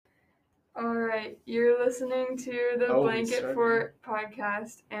All right, you're listening to the Oh, we Blanket started. Fort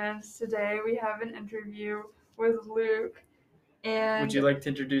podcast, and today we have an interview with Luke. And Would you like to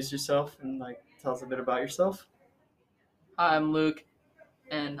introduce yourself and tell us a bit about yourself? Hi, I'm Luke,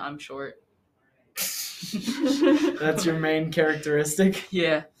 and I'm short. That's your main characteristic?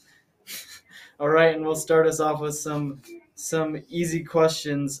 Yeah. All right, and we'll start us off with some easy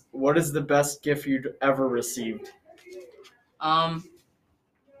questions. What is the best gift you'd ever received?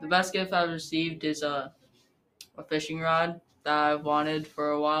 The best gift I've received is a fishing rod that I've wanted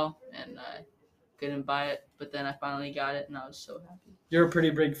for a while, and I couldn't buy it, but then I finally got it, and I was so happy. You're a pretty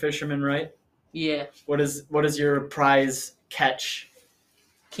big fisherman, right? Yeah. What is your prize catch?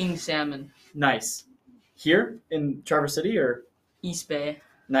 King salmon. Nice. Here in Traverse City or? East Bay.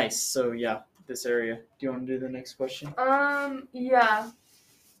 Nice. So yeah, this area. Do you want to do the next question? Yeah.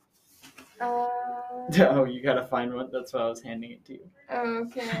 Oh, you gotta find one. That's why I was handing it to you.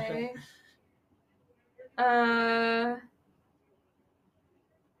 Okay.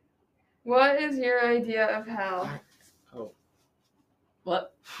 What is your idea of hell? Oh.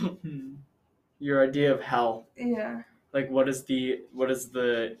 What? Your idea of hell. Yeah. Like what is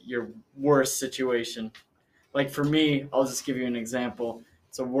your worst situation? Like for me, I'll just give you an example.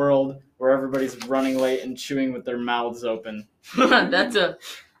 It's a world where everybody's running late and chewing with their mouths open. That's a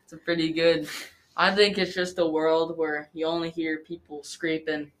pretty good. I think it's just a world where you only hear people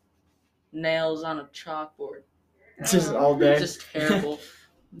scraping nails on a chalkboard. Just all day. It's just terrible.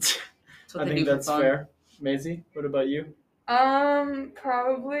 I think that's fair. Maisie, what about you?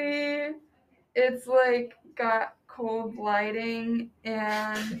 Probably it's like got cold lighting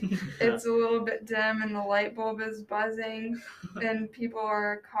and it's a little bit dim and the light bulb is buzzing and people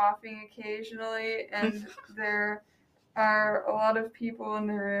are coughing occasionally and there are a lot of people in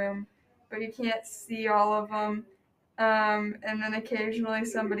the room but you can't see all of them. And then occasionally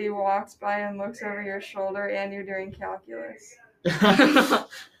somebody walks by and looks over your shoulder and you're doing calculus.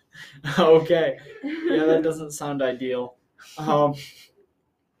 Okay. Yeah, that doesn't sound ideal.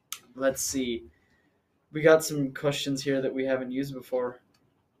 Let's see. We got some questions here that we haven't used before.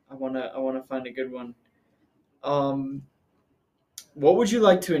 I wanna find a good one. What would you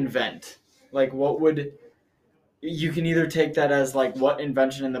like to invent? Like, what would you can either take that as like what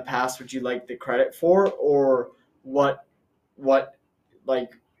invention in the past would you like the credit for, or what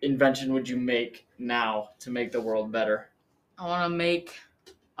like invention would you make now to make the world better? I want to make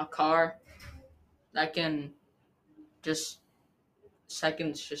a car that can just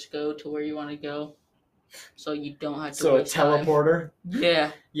seconds just go to where you want to go, so you don't have to. So a waste time. teleporter.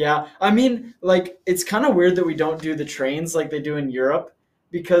 Yeah. Yeah, I mean, like it's kind of weird that we don't do the trains like they do in Europe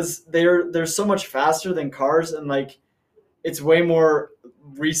because they're so much faster than cars and like it's way more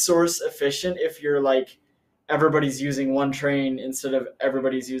resource efficient if you're like everybody's using one train instead of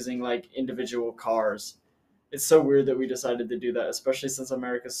everybody's using like individual cars. It's so weird that we decided to do that, especially since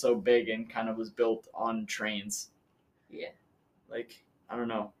America's so big and kind of was built on trains. Yeah. Like, I don't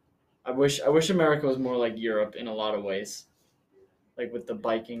know. I wish America was more like Europe in a lot of ways. Like with the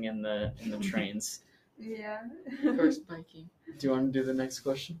biking and the trains. Yeah. First biking. Do you want to do the next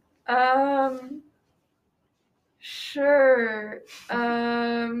question? Sure.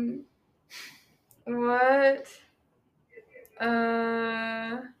 What?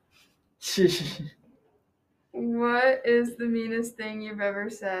 What is the meanest thing you've ever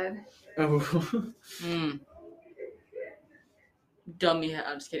said? Oh. Dummy head.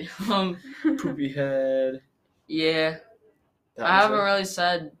 I'm just kidding. Poopy head. Yeah. I haven't really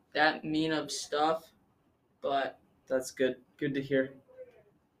said that mean of stuff, but that's good. Good to hear.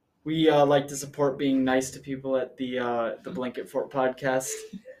 We like to support being nice to people at the Blanket Fort podcast.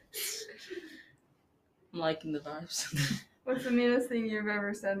 I'm liking the vibes. What's the meanest thing you've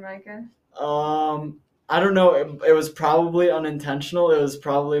ever said, Micah? I don't know. It was probably unintentional. It was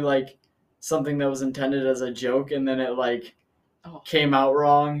probably like something that was intended as a joke, and then it like came out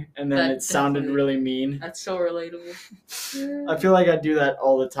wrong, and then it sounded really mean. That's so relatable. I feel like I do that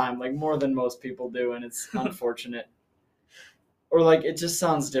all the time, like more than most people do, and it's unfortunate. Or like it just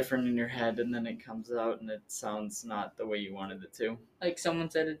sounds different in your head, and then it comes out, and it sounds not the way you wanted it to. Like someone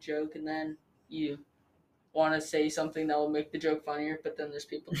said a joke, and then you want to say something that will make the joke funnier, but then there's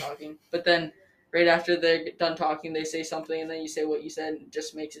people talking. But then right after they're done talking, they say something, and then you say what you said, and it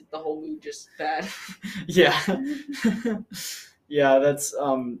just makes it the whole mood just bad. Yeah. Yeah, that's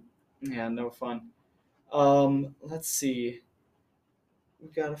yeah, no fun. Let's see. We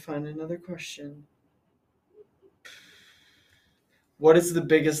gotta find another question. What is the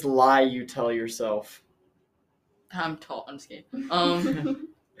biggest lie you tell yourself? I'm tall. I'm just kidding.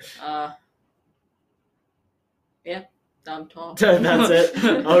 Yeah. I'm tall. That's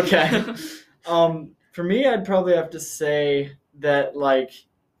it? Okay. For me, I'd probably have to say that, like,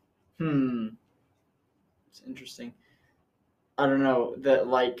 it's interesting. I don't know, that,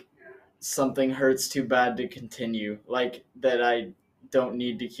 like, something hurts too bad to continue. Like, that I don't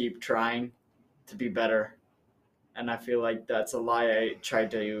need to keep trying to be better. And I feel like that's a lie I try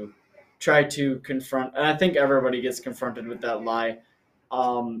to confront. And I think everybody gets confronted with that lie.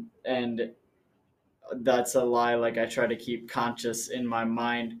 And that's a lie, like, I try to keep conscious in my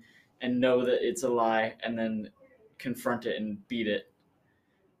mind and know that it's a lie and then confront it and beat it.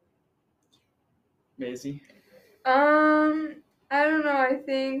 Maisie? I don't know. I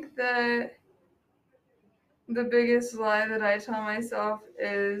think that the biggest lie that I tell myself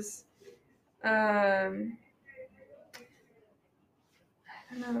is, I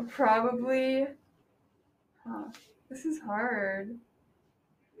don't know, probably, this is hard.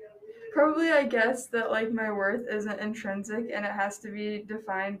 Probably, I guess that, like, my worth isn't intrinsic and it has to be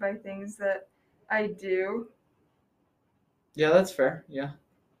defined by things that I do. Yeah, that's fair. Yeah.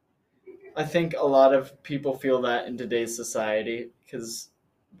 I think a lot of people feel that in today's society because,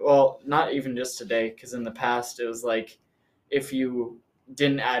 well, not even just today, because in the past it was like if you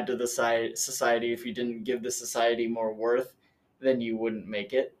didn't add to the society, if you didn't give the society more worth, then you wouldn't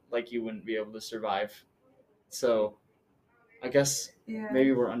make it. Like, you wouldn't be able to survive. So I guess Yeah.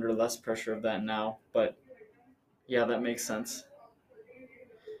 maybe we're under less pressure of that now, but yeah, that makes sense.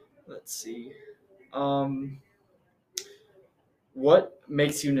 Let's see. What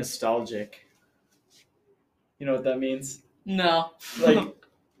makes you nostalgic? You know what that means? No. Like,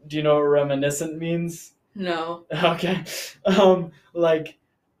 do you know what reminiscent means? No. Okay. Like,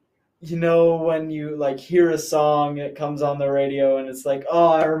 you know, when you, like, hear a song, it comes on the radio, and it's like, oh,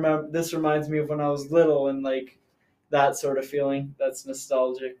 I remember, this reminds me of when I was little, and, like, that sort of feeling. That's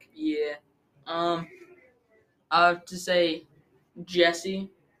nostalgic. Yeah. I have to say, Jesse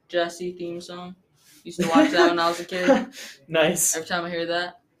theme song. Used to watch that when I was a kid. Nice. Every time I hear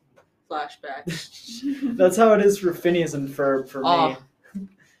that, flashback. That's how it is for Phineas and Ferb for me.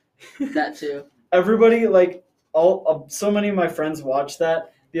 That too. Everybody, like, so many of my friends watch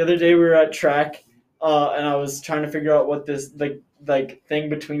that. The other day we were at track, and I was trying to figure out what this like thing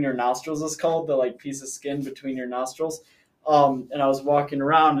between your nostrils is called, the, like, piece of skin between your nostrils. And I was walking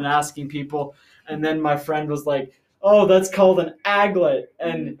around and asking people, and then my friend was like, "Oh, that's called an aglet,"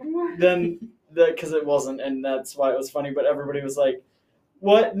 and then because it wasn't, and that's why it was funny. But everybody was like,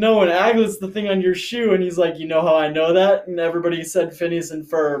 "What? No, an aglet's the thing on your shoe." And he's like, "You know how I know that?" And everybody said Phineas and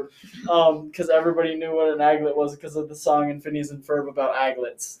Ferb, because everybody knew what an aglet was because of the song in Phineas and Ferb about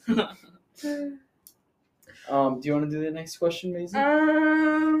aglets. Do you want to do the next question, Maisie?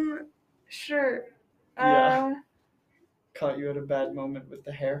 Sure. Yeah. Caught you at a bad moment with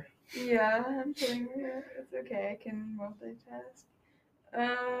the hair. Yeah, I'm putting my hair. It's okay. I can multitask.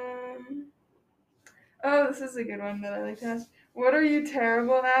 Oh, this is a good one that I like to ask. What are you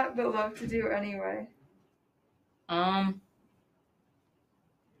terrible at but love to do anyway? I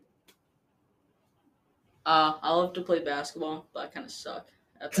love to play basketball, but I kind of suck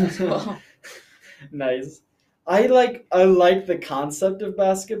at basketball. Nice. I like the concept of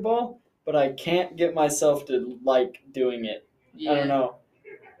basketball, but I can't get myself to like doing it. Yeah. I don't know.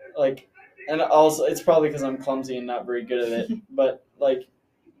 Like, and also it's probably because I'm clumsy and not very good at it. But, like,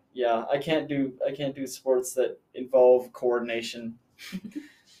 yeah, I can't do sports that involve coordination.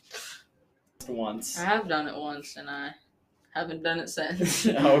 Once. I have done it once, and I haven't done it since.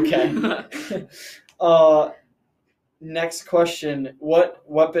 Okay. Next question. What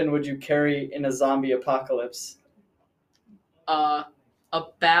weapon would you carry in a zombie apocalypse? A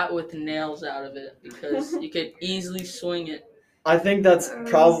bat with nails out of it, because you could easily swing it. I think that's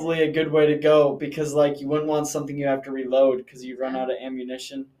probably a good way to go, because, like, you wouldn't want something you have to reload because you run out of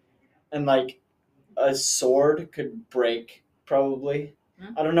ammunition. And, like, a sword could break, probably.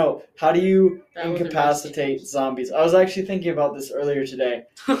 I don't know. How do you incapacitate zombies? I was actually thinking about this earlier today.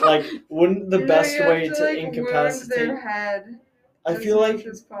 Like, wouldn't the best way to incapacitate wound their head I feel as like much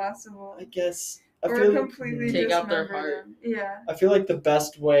as possible. I guess I Or feel completely Take out their dismember heart. them. Yeah. I feel like the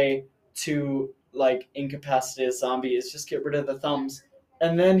best way to, like, incapacitate a zombie is just get rid of the thumbs,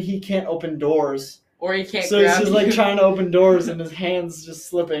 and then he can't open doors. Or he can't So grab he's just you. like trying to open doors and his hands just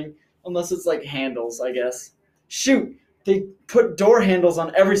slipping, unless it's like handles, I guess. Shoot, they put door handles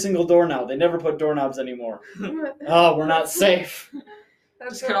on every single door now. They never put doorknobs anymore. Oh, we're not safe.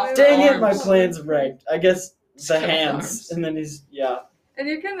 Just cut off Dang their it, my arms. plan's wrecked. I guess Just the cut off the hands, arms. and then he's And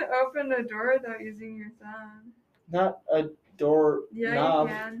you can open a door without using your thumb. not a door Yeah, knob.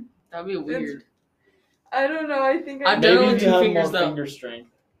 you can. That'd be weird. I don't know. I think I've Maybe done it if with you two have fingers, more though. finger strength.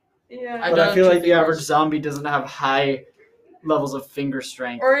 Yeah. I've But done I it feel with like two the average fingers. zombie doesn't have high levels of finger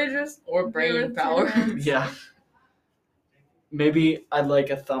strength. Or you just Or do brain with two power. hands. Yeah. Maybe I'd like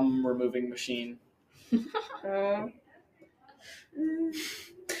a thumb removing machine. Oh.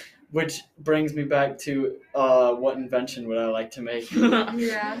 Which brings me back to what invention would I like to make?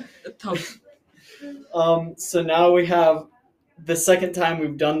 Yeah. So now we have the second time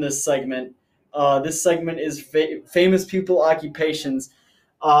we've done this segment. This segment is famous people occupations.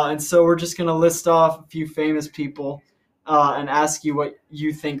 And so we're just going to list off a few famous people and ask you what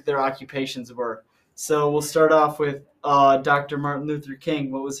you think their occupations were. So we'll start off with Dr. Martin Luther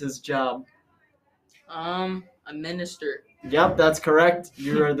King. What was his job? A minister. Yep, that's correct.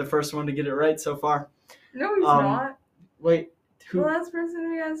 You're the first one to get it right so far. No, he's not. Wait, The who? last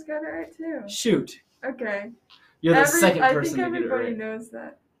person we asked got it right too. Shoot. Okay. You're the second I person think to get it everybody right. knows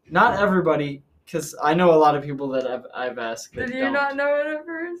that. Not everybody, because I know a lot of people that I've asked that Did you don't. not know it at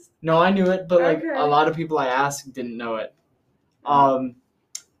first? No, I knew it, but like Okay. a lot of people I asked didn't know it.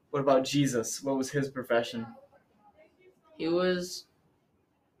 What about Jesus? What was his profession? He was.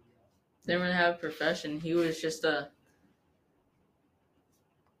 Didn't really have a profession. He was just a.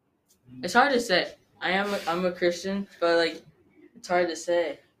 It's hard to say. I'm a Christian, but like, it's hard to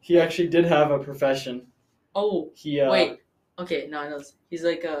say. He actually did have a profession. Oh, He wait. Okay, no, I know this. He's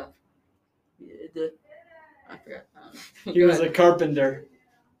like I forgot. He was a carpenter.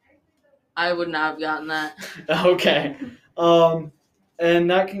 I would not have gotten that. Okay.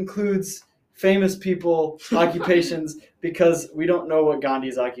 And that concludes famous people occupations because we don't know what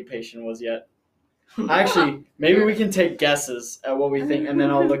Gandhi's occupation was yet. Actually, maybe we can take guesses at what we think and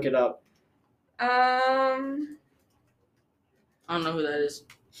then I'll look it up. I don't know who that is.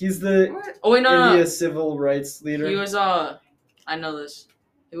 He's the What? Oh wait, no, India no. civil rights leader. He was I know this.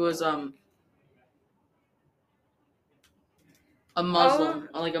 He was a Muslim,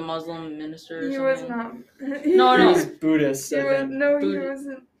 like a Muslim minister or He something. was not. No, He no. was Buddhist, He I was, think. no, he Buddha.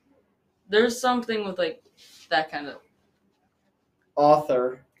 wasn't. There's something with like that kind of.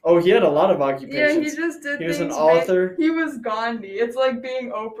 Author. Oh, he had a lot of Yeah, occupations. he just did He was an things author. He was Gandhi. It's like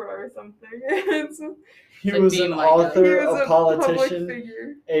being Oprah or something. He like was being an like that. author, He was a public politician,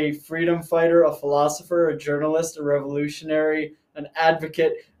 figure. a freedom fighter, a philosopher, a journalist, a revolutionary, an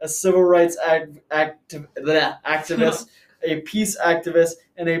advocate, a civil rights activist, a peace activist,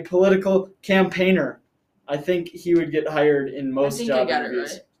 and a political campaigner. I think he would get hired in most I think job I got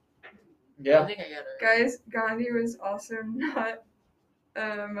interviews. it right. I Yeah. think I got it right. Guys, Gandhi was also not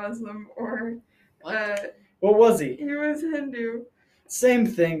a Muslim or What? What was he? he was Hindu. Same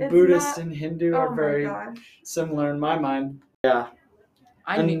thing. It's Buddhist not- and Hindu Oh are my very gosh. similar in my mind. Yeah.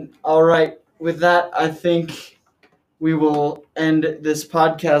 I mean, And all right, with that, I think we will end this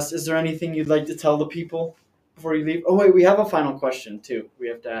podcast. Is there anything you'd like to tell the people before you leave? Oh wait, we have a final question too. We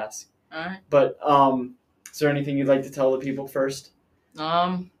have to ask. all right. But is there anything you'd like to tell the people first?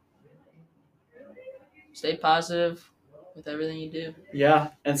 Stay positive with everything you do. Yeah.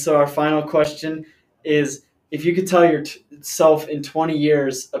 And so our final question is: if you could tell yourself in 20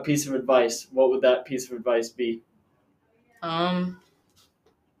 years a piece of advice, what would that piece of advice be?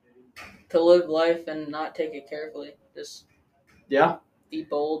 To live life and not take it carefully. Just Yeah, be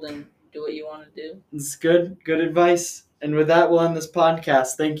bold and do what you want to do. it's good. Good advice. And with that, we'll end this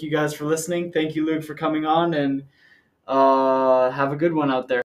podcast. Thank you guys for listening. Thank you, Luke, for coming on, and have a good one out there.